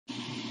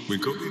When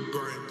Kobe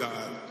Bryant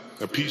died,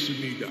 a piece of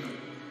me died.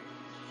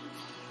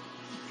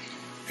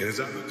 And as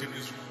I look in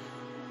this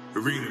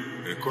arena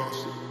and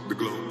across the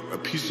globe, a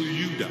piece of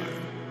you died,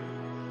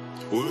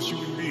 or else you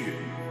wouldn't be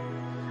here.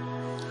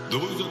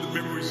 Those are the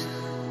memories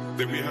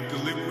that we have to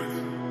live with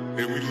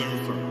and we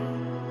learn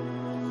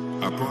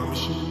from. I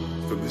promise you,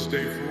 from this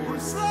day forward,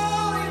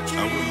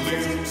 I will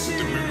live with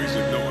the memories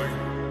of knowing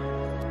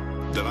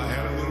that I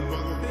had a little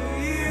brother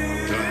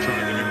that I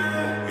tried to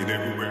help in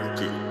every way I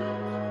could.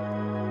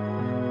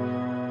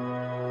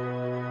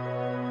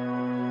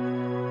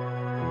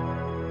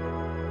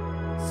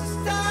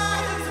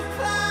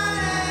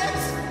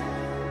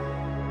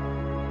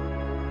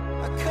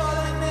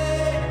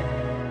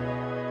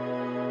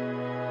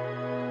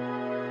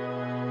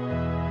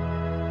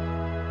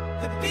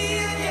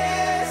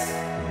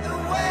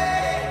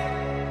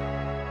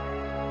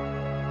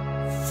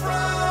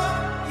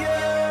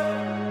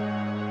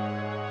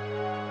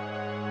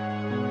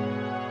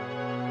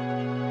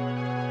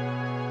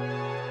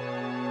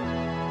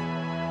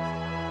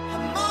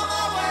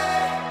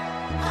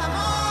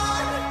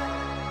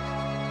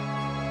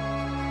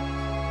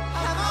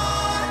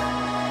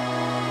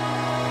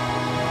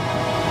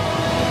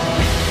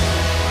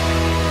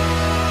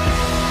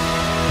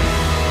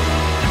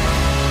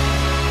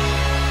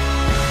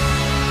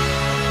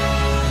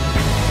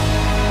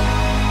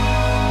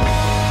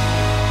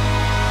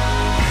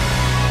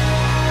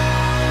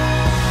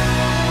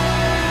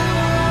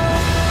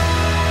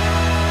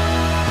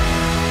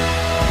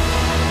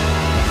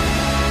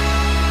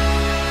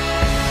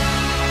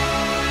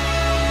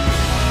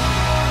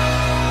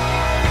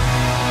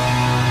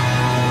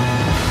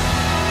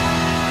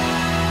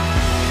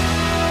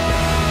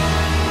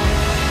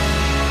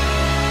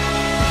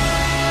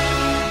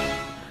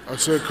 I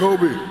said,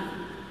 Kobe,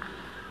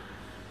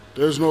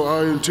 there's no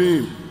I in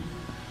team.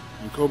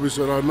 And Kobe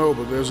said, I know,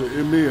 but there's an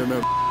in me in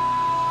that.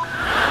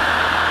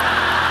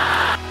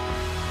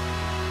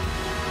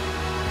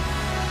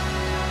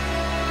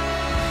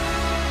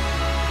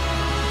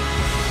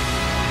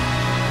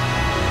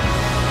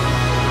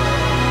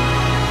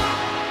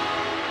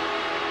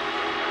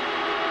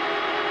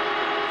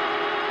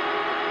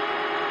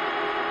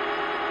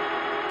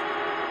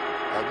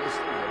 I just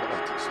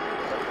like to say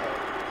that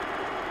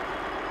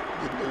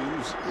the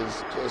news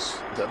is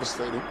just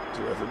devastating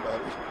to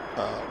everybody.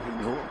 We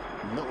knew him,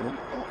 known him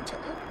a long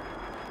time.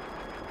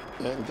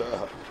 And,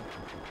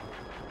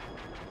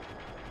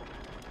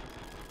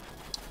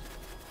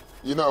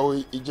 you know,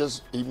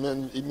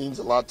 he means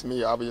a lot to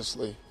me,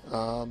 obviously.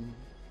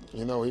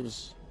 You know, he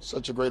was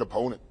such a great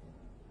opponent.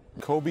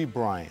 Kobe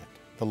Bryant,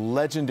 the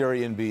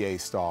legendary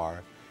NBA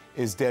star,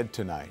 is dead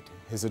tonight.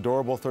 His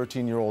adorable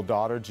 13-year-old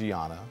daughter,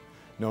 Gianna,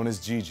 known as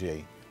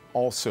Gigi,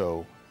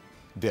 also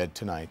dead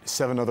tonight.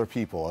 7 other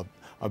people,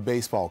 a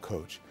baseball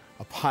coach,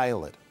 a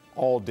pilot,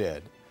 all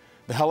dead.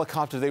 The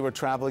helicopter they were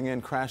traveling in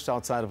crashed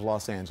outside of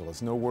Los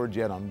Angeles. No word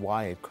yet on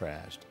why it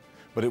crashed.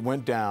 But it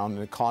went down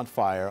and it caught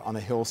fire on a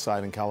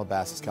hillside in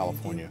Calabasas,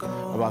 California,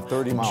 about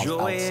 30 miles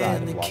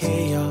outside of Los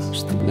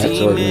Angeles.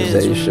 Nets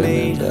organization,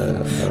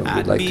 and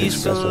we'd like to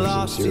express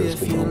our sincerest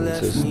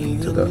condolences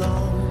to the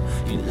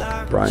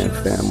Bryant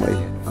family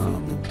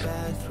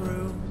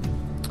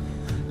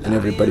and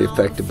everybody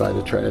affected by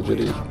the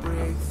tragedy.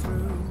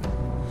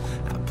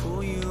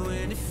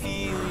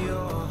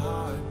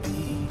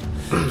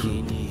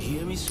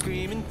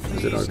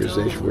 As an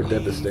organization, we're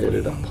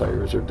devastated. Our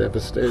players are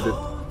devastated.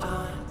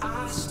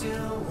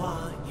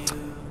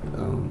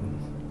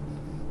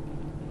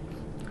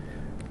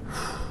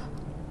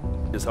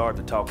 It's hard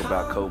to talk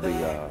about Kobe.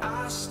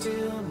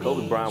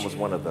 Kobe Bryant was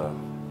one of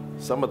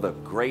some of the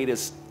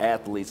greatest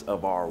athletes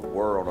of our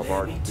world,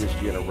 this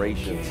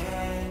generation's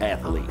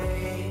athlete.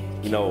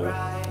 You know,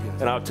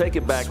 and I'll take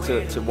it back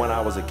to when I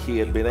was a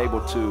kid, being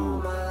able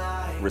to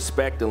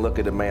respect and look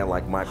at a man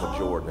like Michael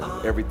Jordan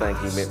and everything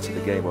he meant to the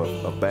game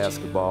of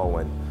basketball.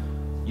 And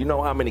you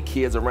know how many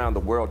kids around the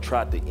world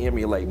tried to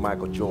emulate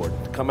Michael Jordan,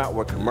 to come out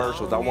with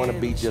commercials, I want to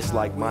be just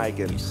like Mike.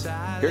 And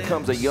here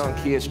comes a young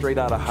kid straight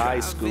out of high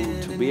school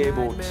to be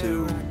able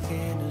to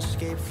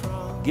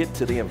get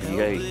to the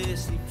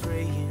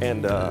NBA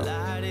and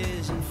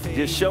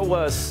just show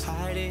us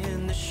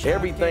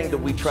everything that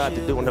we tried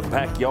to do in the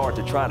backyard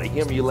to try to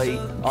emulate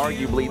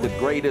arguably the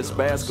greatest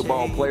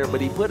basketball player.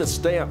 But he put a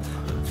stamp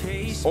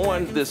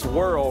on this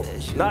world,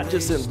 not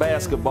just in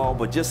basketball,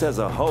 but just as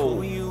a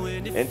whole.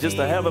 And just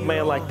to have a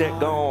man like that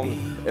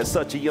gone at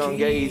such a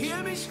young age,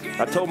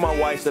 I told my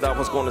wife that I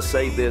was going to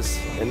say this,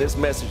 and this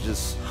message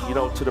is, you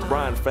know, to the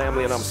Bryant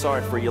family, and I'm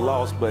sorry for your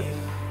loss, but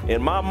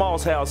in my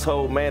mom's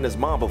household, man is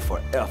Mamba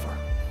forever.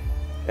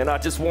 And I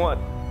just want,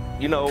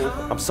 you know,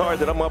 I'm sorry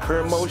that I'm up here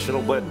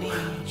emotional, but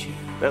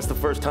that's the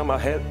first time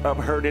I've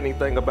heard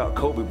anything about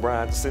Kobe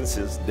Bryant since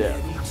his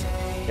death.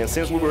 And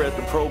since we were at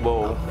the Pro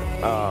Bowl,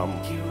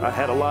 I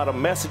had a lot of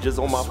messages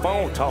on my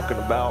phone talking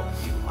about,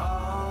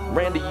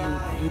 Randy,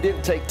 you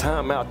didn't take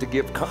time out to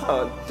give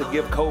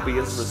Kobe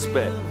his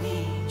respect.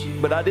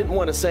 but I didn't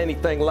want to say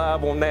anything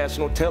live on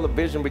national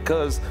television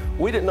because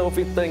we didn't know if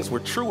things were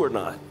true or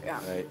not. Yeah.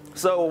 Right.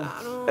 So,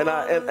 and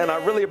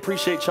I really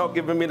appreciate y'all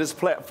giving me this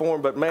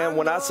platform, but man,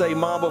 when I say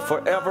Mamba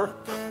forever,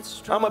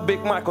 I'm a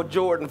big Michael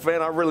Jordan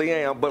fan, I really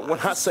am, but when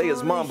I say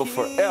it's Mamba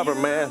forever,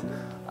 man,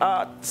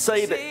 I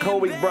say that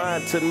Kobe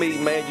Bryant to me,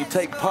 man, you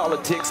take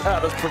politics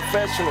out of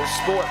professional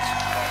sports.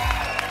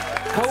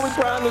 Kobe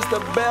Bryant is the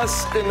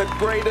best and the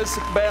greatest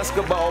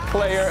basketball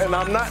player, and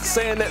I'm not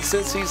saying that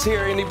since he's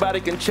here,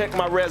 anybody can check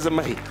my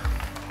resume.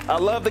 I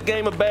love the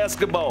game of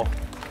basketball.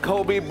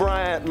 Kobe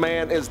Bryant,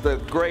 man, is the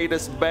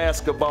greatest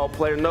basketball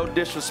player. No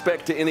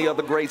disrespect to any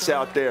other greats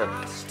out there.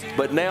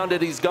 But now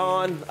that he's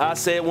gone, I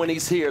said when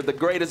he's here, the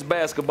greatest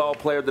basketball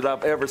player that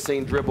I've ever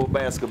seen dribble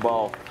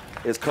basketball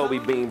is Kobe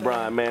Bean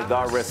Bryant, man.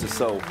 God rest his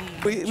soul.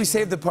 We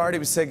saved the party,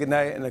 we said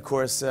goodnight, and of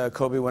course,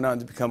 Kobe went on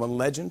to become a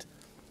legend.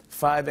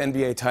 5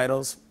 NBA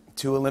titles,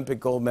 2 Olympic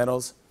gold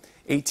medals,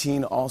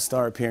 18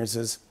 All-Star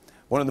appearances,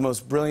 one of the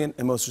most brilliant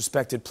and most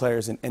respected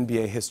players in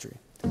NBA history.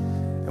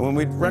 And when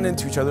we'd run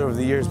into each other over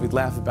the years, we'd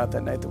laugh about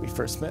that night that we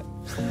first met.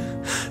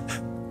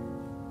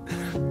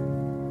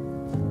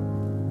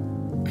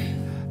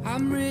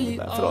 Laugh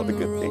at all the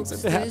good things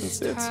that have happened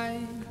since.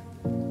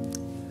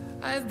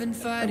 And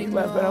we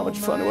laugh about how much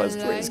fun it was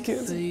to raise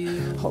kids,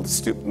 all the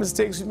stupid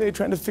mistakes we made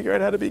trying to figure out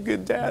how to be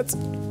good dads.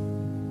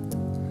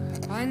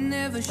 And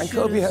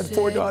Kobe had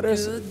 4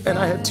 daughters, and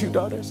I had 2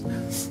 daughters.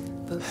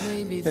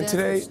 And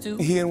today,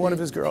 he and one of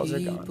his girls are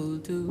gone.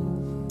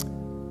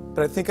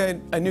 But I think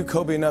I knew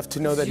Kobe enough to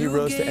know that he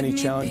rose to any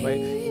challenge by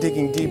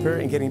digging deeper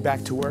and getting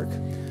back to work.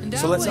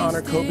 So let's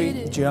honor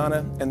Kobe,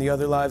 Gianna, and the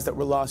other lives that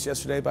were lost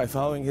yesterday by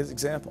following his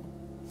example.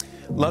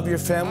 Love your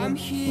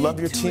family, love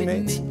your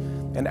teammates,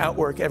 and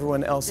outwork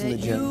everyone else in the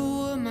gym.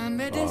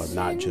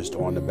 Not just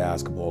on the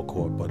basketball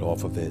court, but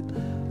off of it.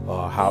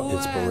 How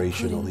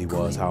inspirational he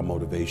was, how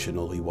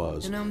motivational he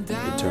was in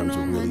terms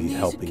of really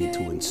helping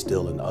to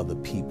instill in other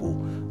people,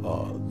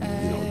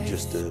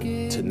 just the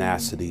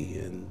tenacity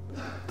and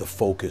the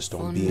focus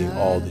on being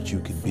all that you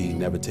could be,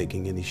 never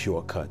taking any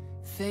shortcut.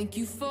 Thank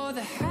you for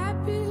the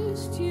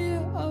happiest year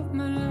of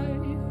my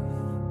life.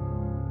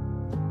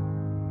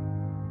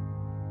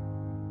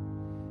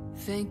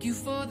 Thank you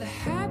for the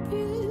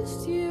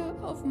happiest year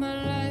of my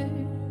life.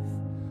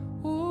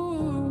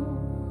 Ooh.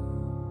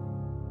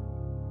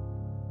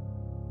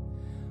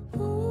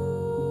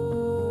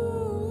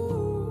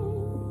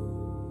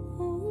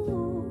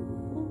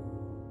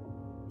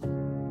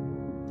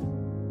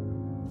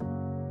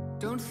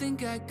 Don't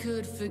think I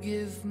could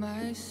forgive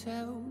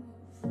myself.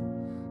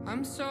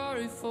 I'm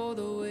sorry for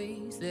the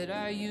ways that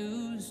I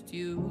used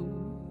you.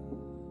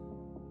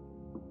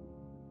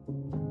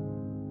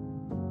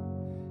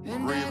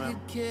 And I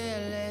could care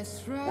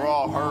less, right? We're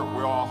all hurt,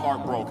 we're all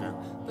heartbroken.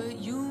 But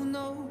you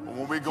know,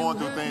 when we're going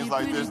through things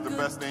like this, the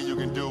best thing you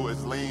can do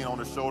is lean on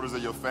the shoulders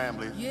of your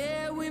family.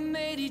 Yeah, we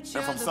made each other.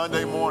 And from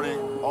Sunday morning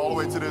all the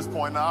way to this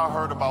point, now I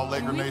heard about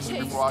Laker Nation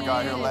before I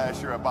got here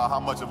last year about how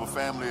much of a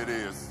family it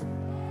is.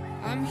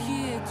 I'm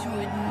here to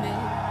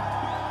admit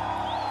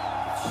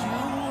that you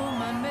were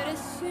my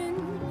medicine.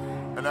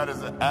 And that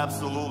is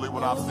absolutely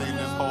what I've seen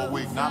this whole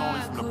week. Not only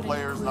from the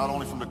players, not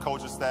only from the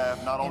coaching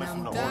staff, not only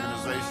from the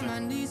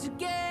organization,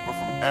 but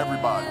from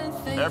everybody.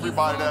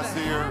 Everybody that's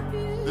here,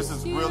 this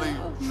is really,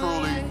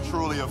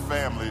 truly a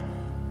family.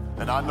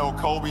 And I know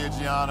Kobe and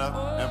Gianna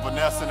and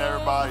Vanessa and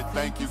everybody,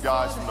 thank you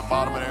guys from the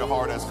bottom of their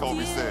heart, as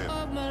Kobe said.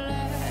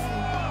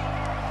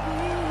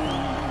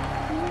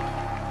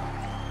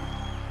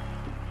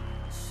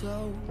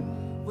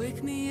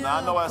 Now, I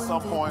know at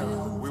some point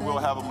we will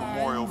have a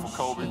memorial for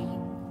Kobe,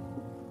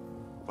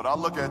 but I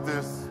look at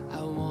this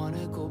as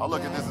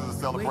a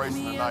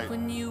celebration tonight.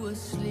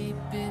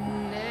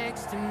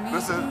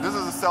 This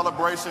is a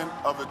celebration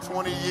of the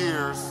 20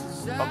 years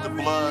of the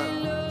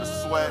blood, the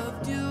sweat,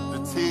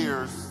 the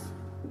tears,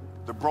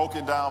 the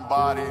broken down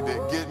body, the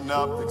getting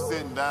up, the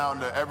sitting down,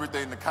 the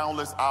everything, the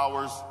countless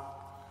hours,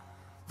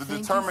 the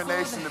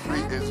determination to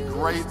be as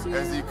great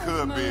as he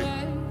could be.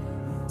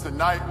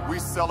 Tonight, we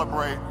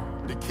celebrate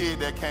the kid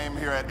that came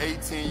here at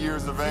 18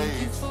 years of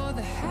age,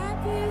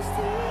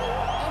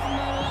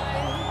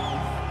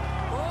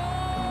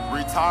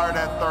 retired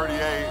at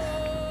 38,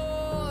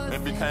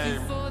 and became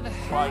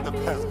probably the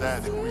best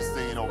dad that we've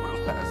seen over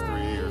the last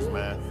 3 years,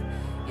 man.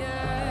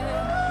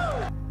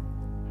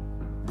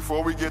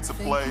 Before we get to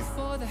play,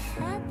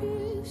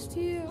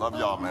 love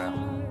y'all,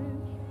 man.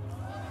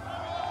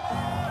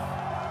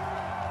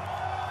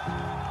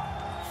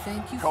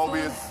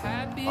 Kobe is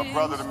a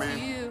brother to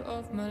me,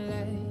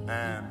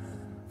 and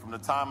from the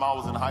time I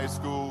was in high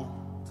school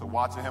to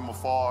watching him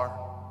afar,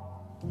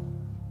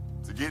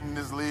 to getting in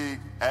this league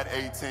at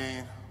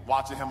 18,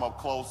 watching him up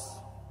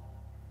close,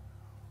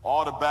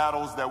 all the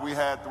battles that we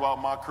had throughout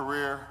my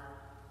career,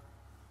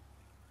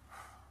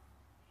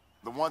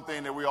 the one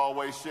thing that we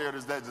always shared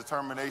is that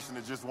determination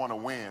to just want to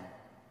win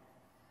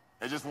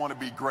and just want to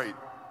be great.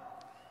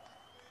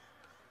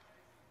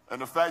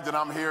 And the fact that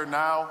I'm here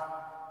now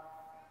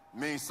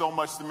means so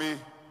much to me.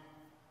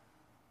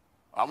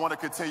 I want to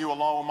continue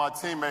along with my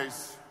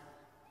teammates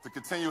to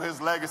continue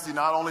his legacy,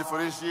 not only for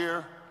this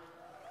year,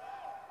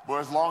 but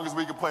as long as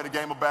we can play the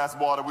game of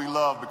basketball that we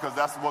love, because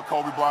that's what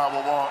Kobe Bryant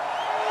will want.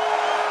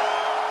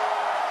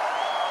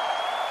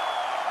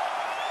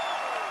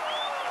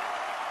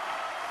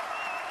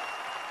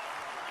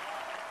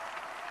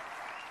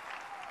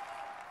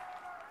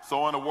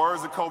 So in the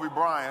words of Kobe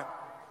Bryant,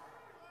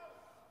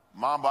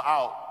 Mamba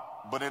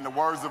out, but in the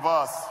words of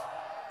us,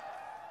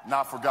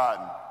 not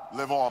forgotten.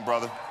 Live on,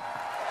 brother.